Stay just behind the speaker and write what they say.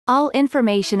All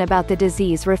information about the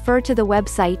disease refer to the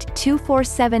website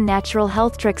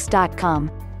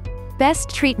 247naturalhealthtricks.com. Best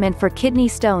treatment for kidney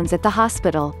stones at the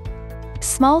hospital.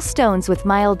 Small stones with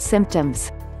mild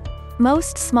symptoms.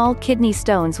 Most small kidney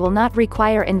stones will not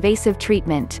require invasive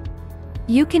treatment.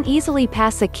 You can easily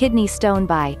pass a kidney stone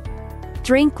by.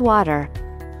 Drink water.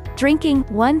 Drinking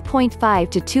 1.5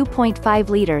 to 2.5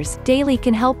 liters daily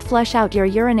can help flush out your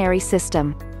urinary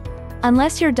system.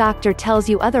 Unless your doctor tells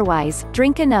you otherwise,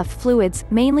 drink enough fluids,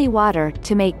 mainly water,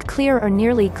 to make clear or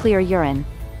nearly clear urine.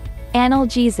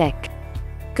 Analgesic.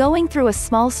 Going through a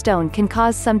small stone can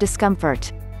cause some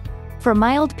discomfort. For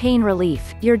mild pain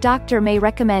relief, your doctor may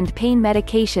recommend pain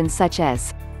medications such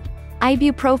as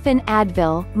ibuprofen,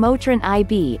 Advil, Motrin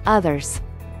IB, others.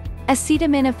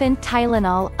 Acetaminophen,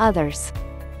 Tylenol, others.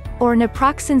 Or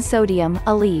naproxen sodium,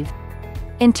 Aleve.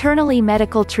 Internally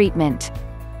medical treatment.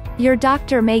 Your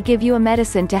doctor may give you a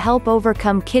medicine to help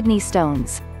overcome kidney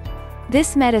stones.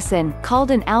 This medicine,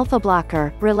 called an alpha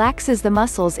blocker, relaxes the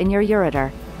muscles in your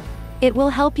ureter. It will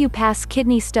help you pass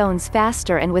kidney stones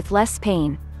faster and with less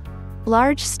pain.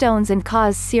 Large stones and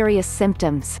cause serious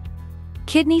symptoms.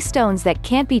 Kidney stones that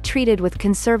can't be treated with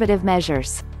conservative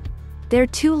measures. They're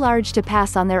too large to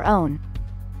pass on their own.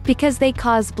 Because they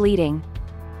cause bleeding,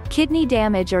 kidney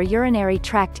damage or urinary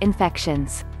tract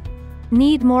infections.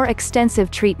 Need more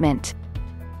extensive treatment.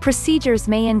 Procedures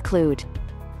may include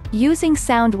using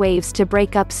sound waves to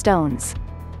break up stones.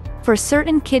 For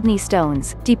certain kidney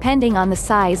stones, depending on the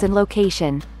size and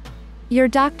location, your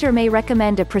doctor may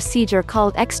recommend a procedure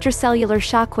called extracellular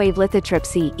shockwave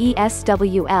lithotripsy,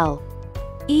 ESWL.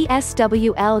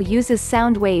 ESWL uses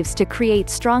sound waves to create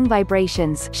strong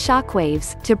vibrations, shock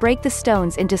waves, to break the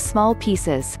stones into small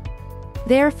pieces.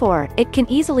 Therefore, it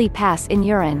can easily pass in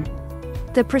urine.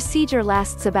 The procedure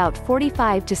lasts about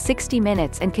 45 to 60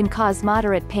 minutes and can cause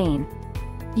moderate pain.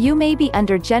 You may be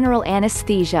under general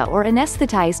anesthesia or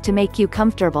anesthetized to make you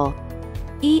comfortable.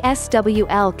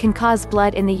 ESWL can cause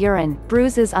blood in the urine,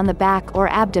 bruises on the back or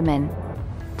abdomen,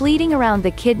 bleeding around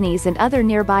the kidneys and other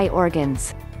nearby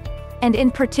organs, and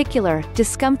in particular,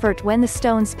 discomfort when the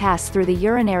stones pass through the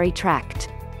urinary tract.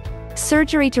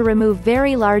 Surgery to remove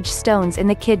very large stones in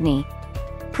the kidney.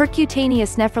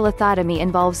 Percutaneous nephrolithotomy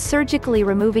involves surgically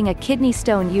removing a kidney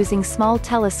stone using small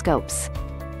telescopes.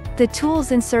 The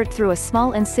tools insert through a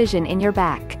small incision in your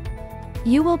back.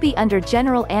 You will be under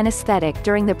general anesthetic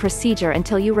during the procedure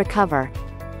until you recover.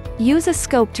 Use a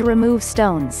scope to remove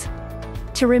stones.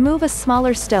 To remove a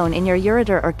smaller stone in your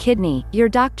ureter or kidney, your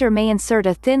doctor may insert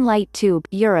a thin light tube,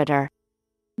 ureter.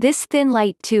 This thin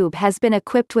light tube has been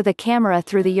equipped with a camera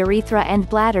through the urethra and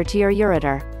bladder to your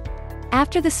ureter.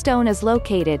 After the stone is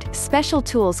located, special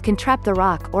tools can trap the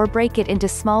rock or break it into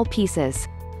small pieces.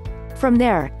 From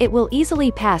there, it will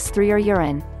easily pass through your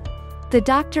urine. The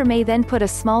doctor may then put a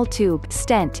small tube,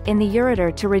 stent, in the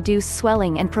ureter to reduce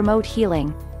swelling and promote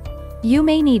healing. You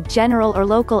may need general or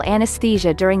local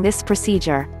anesthesia during this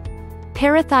procedure.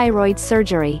 Parathyroid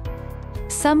surgery.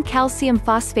 Some calcium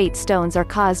phosphate stones are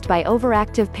caused by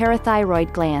overactive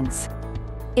parathyroid glands.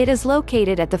 It is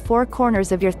located at the four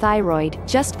corners of your thyroid,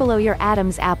 just below your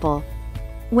Adam's apple.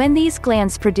 When these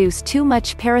glands produce too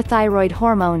much parathyroid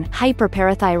hormone,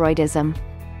 hyperparathyroidism,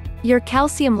 your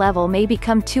calcium level may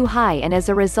become too high and as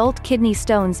a result kidney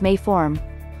stones may form.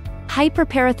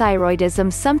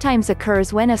 Hyperparathyroidism sometimes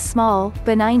occurs when a small,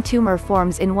 benign tumor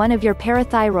forms in one of your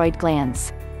parathyroid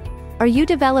glands. Or you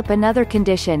develop another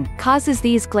condition, causes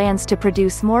these glands to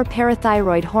produce more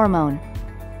parathyroid hormone.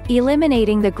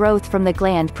 Eliminating the growth from the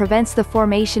gland prevents the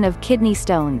formation of kidney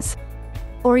stones.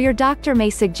 Or your doctor may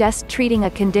suggest treating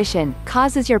a condition,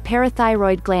 causes your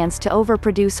parathyroid glands to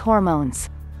overproduce hormones.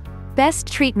 Best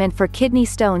treatment for kidney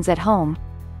stones at home.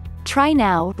 Try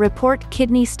now, report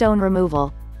kidney stone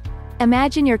removal.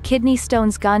 Imagine your kidney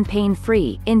stones gone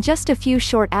pain-free, in just a few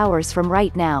short hours from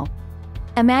right now.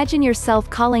 Imagine yourself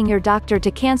calling your doctor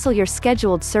to cancel your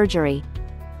scheduled surgery.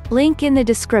 Link in the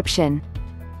description.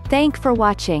 Thank for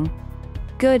watching.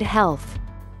 Good health.